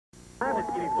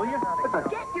Will you?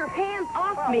 Get your hands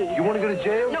off me. You want to go to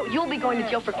jail? No, you'll be going to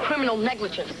jail for criminal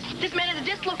negligence. This man has a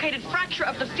dislocated fracture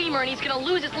of the femur, and he's going to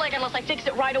lose his leg unless I fix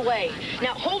it right away.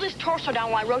 Now, hold his torso down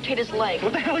while I rotate his leg.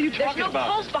 What the hell are you talking about? There's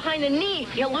no pulse behind the knee.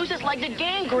 He'll lose his leg to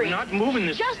gangrene. We're not moving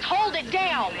this. Just hold it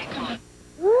down.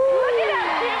 Woo. Look at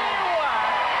that,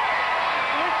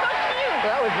 you're so cute.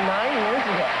 That was 9 years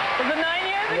ago. Was it 9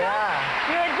 years ago? Yeah.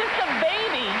 You were just a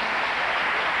baby.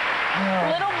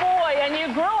 Little boy, and you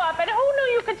grew up, and who knew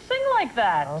you could sing like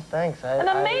that? Oh, thanks. An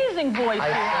amazing voice.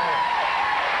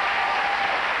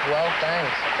 Well,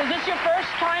 thanks. Is this your first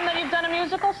time that you've done a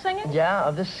musical singing? Yeah,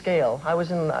 of this scale.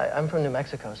 I'm from New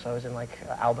Mexico, so I was in like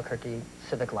Albuquerque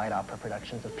Civic Light Opera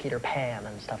productions of Peter Pan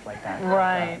and stuff like that.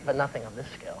 Right. But nothing of this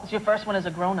scale. It's your first one as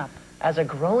a grown-up. As a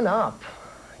grown-up,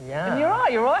 yeah. And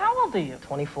you're all, how old are you?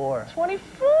 24.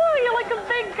 24, you're like a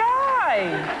big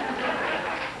guy.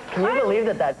 Can you believe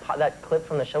that clip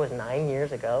from the show was 9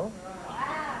 years ago?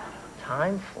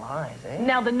 Time flies, eh?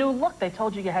 Now, the new look, they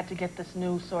told you had to get this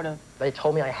new sort of... They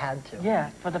told me I had to. Yeah,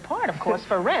 for the part, of course,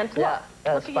 for Rent. Yeah,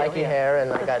 look spiky hair,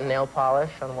 and I got nail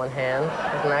polish on one hand.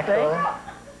 Isn't that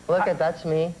cool? Look, that's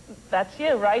me. That's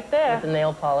you, right there. With the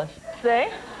nail polish. See?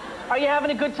 Are you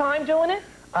having a good time doing it?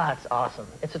 Ah, it's awesome.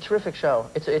 It's a terrific show.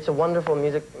 It's a wonderful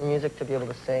music to be able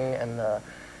to sing, and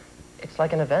it's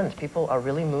like an event. People are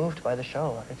really moved by the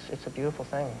show. It's a beautiful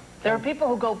thing. There are people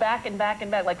who go back and back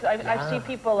and back. Like, I've seen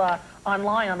people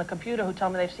online on the computer who tell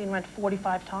me they've seen Rent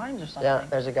 45 times or something. Yeah,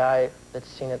 there's a guy that's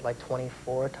seen it like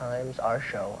 24 times, our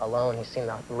show alone. He's seen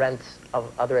the Rent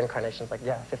of other incarnations like,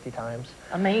 50 times.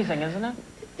 Amazing, isn't it?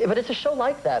 Yeah, but it's a show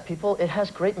like that. It has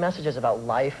great messages about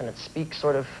life, and it speaks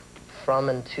sort of from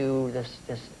and to this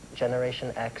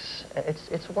Generation X.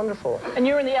 It's wonderful. And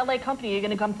you're in the LA company. Are you going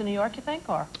to come to New York, you think,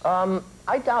 or?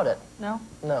 I doubt it. No?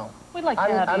 No. We'd like to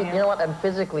have you here. You know what? I'm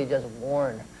physically just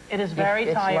worn. It is very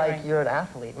tiring. It's like you're an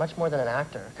athlete, much more than an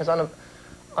actor. Because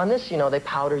on this, they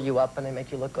powder you up and they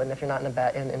make you look good. And if you're not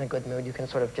in a good mood, you can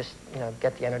sort of just,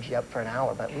 get the energy up for an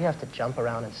hour. But we have to jump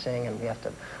around and sing, and we have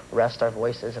to rest our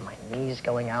voices, and my knees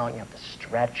going out, and you have to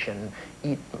stretch and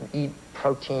eat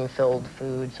protein-filled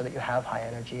food so that you have high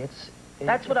energy.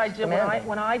 That's what I did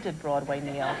when I did Broadway,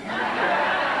 Neil.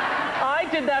 I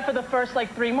did that for the first,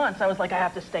 3 months. I was like, I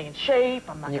have to stay in shape.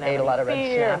 I'm not going to have You ate a lot of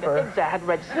red snapper. I had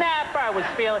red snapper. I was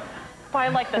feeling... By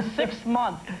the 6th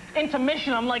month,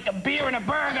 intermission, I'm like a beer and a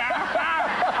burger.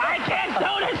 I can't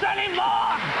do this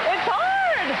anymore. It's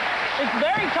hard. It's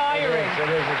very tiring. It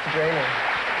is. It's draining.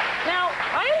 Now,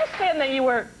 I understand that you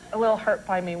were a little hurt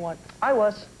by me once. I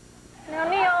was. Now,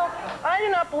 Neil, I do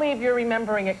not believe you're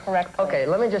remembering it correctly. Okay,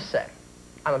 let me just say,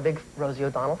 I'm a big Rosie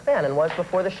O'Donnell fan, and was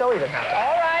before the show even happened.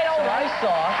 All right.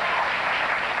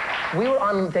 We were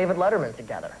on David Letterman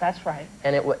together. That's right.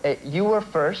 And you were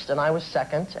first, and I was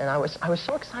second, and I was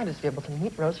so excited to be able to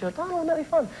meet Rosie O'Donnell. It was really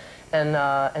fun.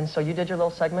 And so you did your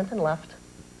little segment and left.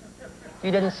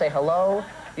 You didn't say hello.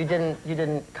 You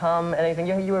didn't come, anything.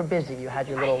 You were busy. You had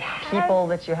your little people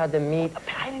that you had to meet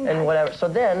and whatever. So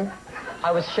then,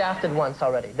 I was shafted once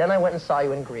already. Then I went and saw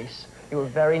you in Greece. You were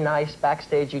very nice.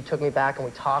 Backstage, you took me back, and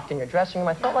we talked in your dressing room.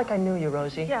 I felt like I knew you,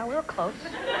 Rosie. Yeah, we were close.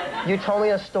 You told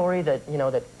me a story that,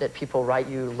 that people write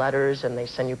you letters, and they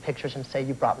send you pictures and say,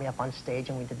 you brought me up on stage,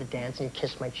 and we did the dance, and you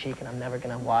kissed my cheek, and I'm never going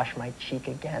to wash my cheek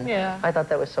again. Yeah. I thought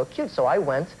that was so cute. So I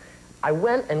went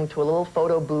into a little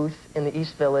photo booth in the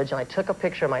East Village, and I took a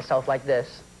picture of myself like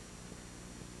this.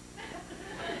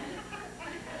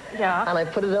 Yeah. And I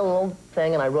put it in a little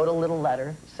thing, and I wrote a little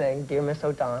letter saying, Dear Miss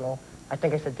O'Donnell, I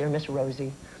think I said, Dear Miss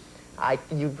Rosie,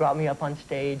 you brought me up on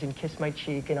stage and kissed my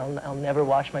cheek, and I'll never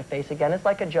wash my face again. It's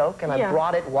like a joke, and I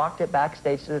walked it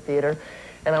backstage to the theater,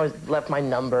 and I left my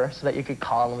number so that you could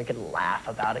call and we could laugh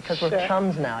about it, because we're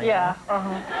chums now, you know?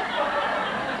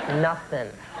 Nothing.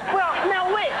 Well,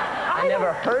 now wait. I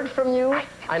never heard from you.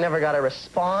 I never got a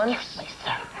response.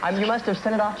 You must have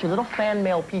sent it off to your little fan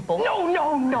mail people. No.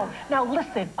 Now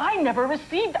listen, I never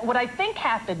received what I think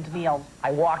happened, Neil.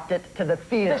 I walked it to the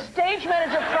theater. The stage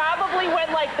manager probably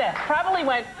went like this. Probably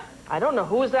went, I don't know,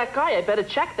 who is that guy? I better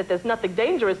check that there's nothing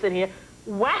dangerous in here.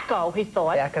 Wacko, he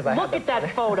thought. Yeah, 'cause I Look at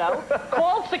that photo.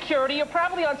 Called security. You're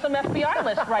probably on some FBI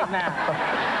list right now.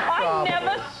 I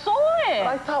never saw it. But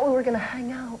I thought we were going to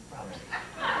hang out, Rose.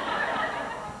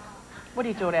 What are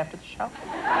you doing after the show?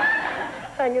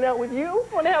 Hanging out with you?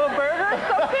 Want to have a burger or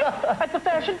something? At the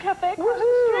Fashion Cafe across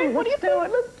the street? What do you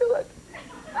think? Let's do it.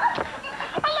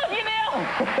 I love you, Neil.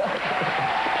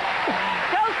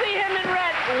 Go see him in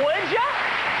Rent, would ya?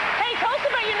 Hey, tell us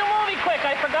about your new movie quick.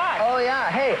 I forgot. Oh,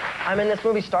 yeah. Hey, I'm in this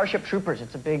movie, Starship Troopers.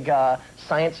 It's a big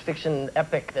science fiction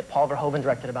epic that Paul Verhoeven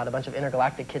directed about a bunch of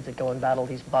intergalactic kids that go and battle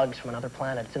these bugs from another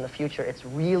planet. It's in the future. It's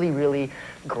really, really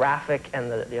graphic,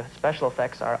 and the special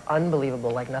effects are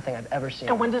unbelievable, like nothing I've ever seen.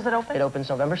 And when does it open? It opens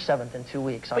November 7th in 2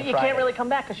 weeks. But you can't really come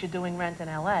back because you're doing Rent in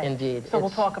L.A. Indeed. So we'll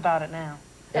talk about it now.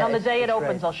 Yeah, and on the day it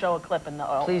opens, great. I'll show a clip in the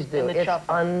Please do. In the It's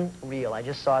shuffle. unreal. I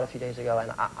just saw it a few days ago,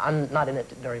 and I'm not in it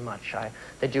very much.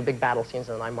 They do big battle scenes,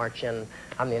 and then I march in.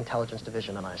 I'm the intelligence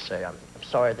division, and I say, I'm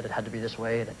sorry that it had to be this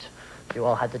way, that you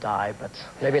all had to die, but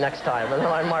maybe next time. And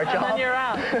then I march off. And then you're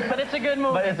out. But it's a good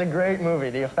movie. But it's a great movie.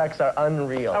 The effects are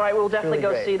unreal. All right, we'll definitely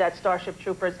really go great. see that Starship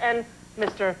Troopers and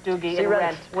Mr. Doogie in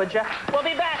Rent. Rent, would you? We'll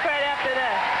be back right after